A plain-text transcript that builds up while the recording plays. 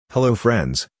Hello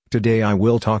friends, today I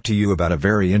will talk to you about a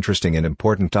very interesting and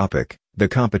important topic, the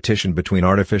competition between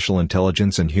artificial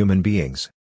intelligence and human beings.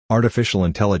 Artificial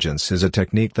intelligence is a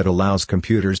technique that allows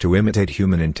computers to imitate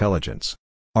human intelligence.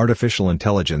 Artificial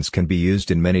intelligence can be used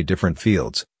in many different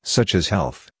fields, such as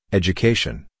health,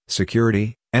 education,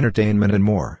 security, entertainment and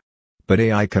more. But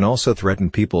AI can also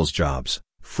threaten people's jobs,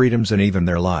 freedoms and even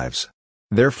their lives.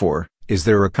 Therefore, is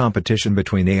there a competition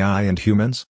between AI and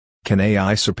humans? Can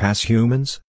AI surpass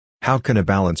humans? How can a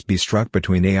balance be struck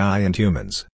between AI and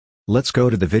humans? Let's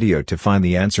go to the video to find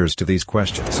the answers to these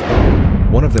questions.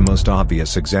 One of the most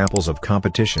obvious examples of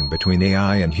competition between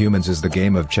AI and humans is the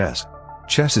game of chess.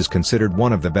 Chess is considered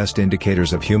one of the best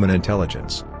indicators of human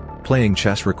intelligence. Playing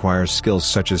chess requires skills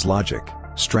such as logic,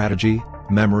 strategy,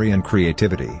 memory and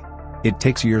creativity. It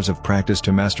takes years of practice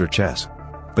to master chess.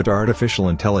 But artificial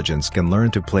intelligence can learn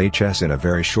to play chess in a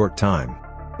very short time.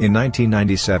 In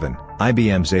 1997,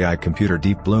 IBM's AI computer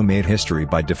Deep Blue made history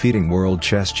by defeating world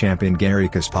chess champion Garry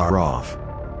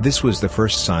Kasparov. This was the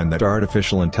first sign that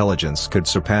artificial intelligence could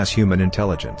surpass human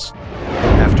intelligence.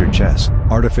 After chess,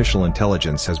 artificial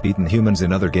intelligence has beaten humans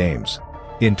in other games.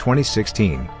 In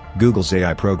 2016, Google's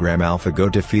AI program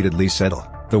AlphaGo defeated Lee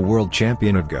Sedol, the world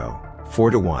champion of Go,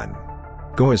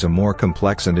 4-1. Go is a more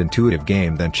complex and intuitive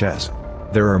game than chess.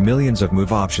 There are millions of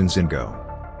move options in Go.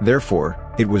 Therefore,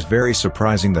 it was very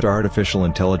surprising that artificial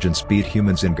intelligence beat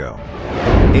humans in Go.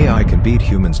 AI can beat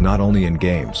humans not only in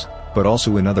games, but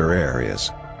also in other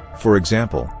areas. For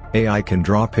example, AI can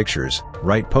draw pictures,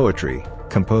 write poetry,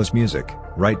 compose music,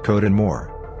 write code and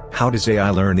more. How does AI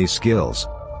learn these skills?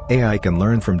 AI can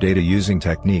learn from data using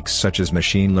techniques such as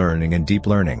machine learning and deep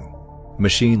learning.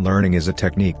 Machine learning is a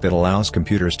technique that allows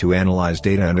computers to analyze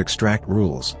data and extract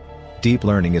rules. Deep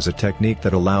learning is a technique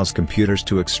that allows computers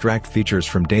to extract features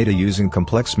from data using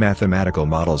complex mathematical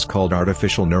models called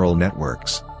artificial neural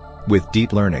networks. With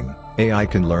deep learning, AI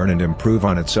can learn and improve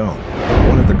on its own.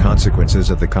 One of the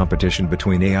consequences of the competition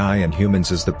between AI and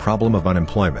humans is the problem of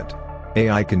unemployment.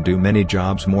 AI can do many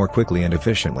jobs more quickly and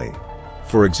efficiently.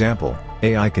 For example,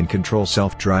 AI can control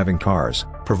self-driving cars,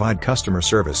 provide customer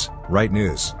service, write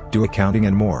news, do accounting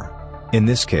and more. In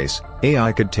this case,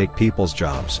 AI could take people's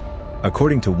jobs.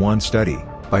 According to one study,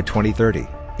 by 2030,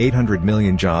 800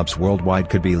 million jobs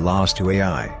worldwide could be lost to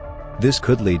AI. This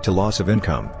could lead to loss of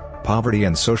income, poverty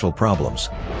and social problems.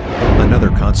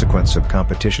 Another consequence of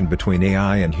competition between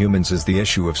AI and humans is the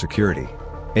issue of security.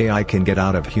 AI can get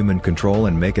out of human control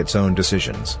and make its own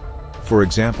decisions. For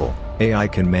example, AI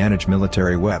can manage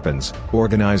military weapons,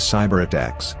 organize cyber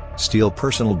attacks, steal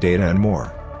personal data and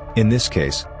more. In this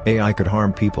case, AI could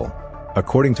harm people.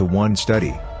 According to one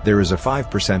study, there is a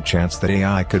 5% chance that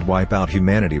AI could wipe out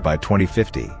humanity by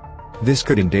 2050. This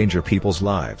could endanger people's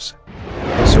lives.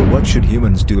 So what should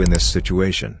humans do in this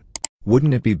situation?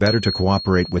 Wouldn't it be better to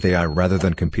cooperate with AI rather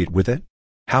than compete with it?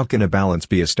 How can a balance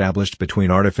be established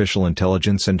between artificial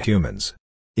intelligence and humans?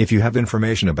 If you have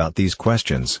information about these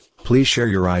questions, please share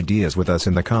your ideas with us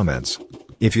in the comments.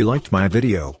 If you liked my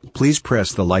video, please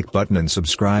press the like button and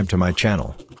subscribe to my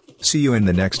channel. See you in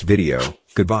the next video.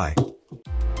 Goodbye.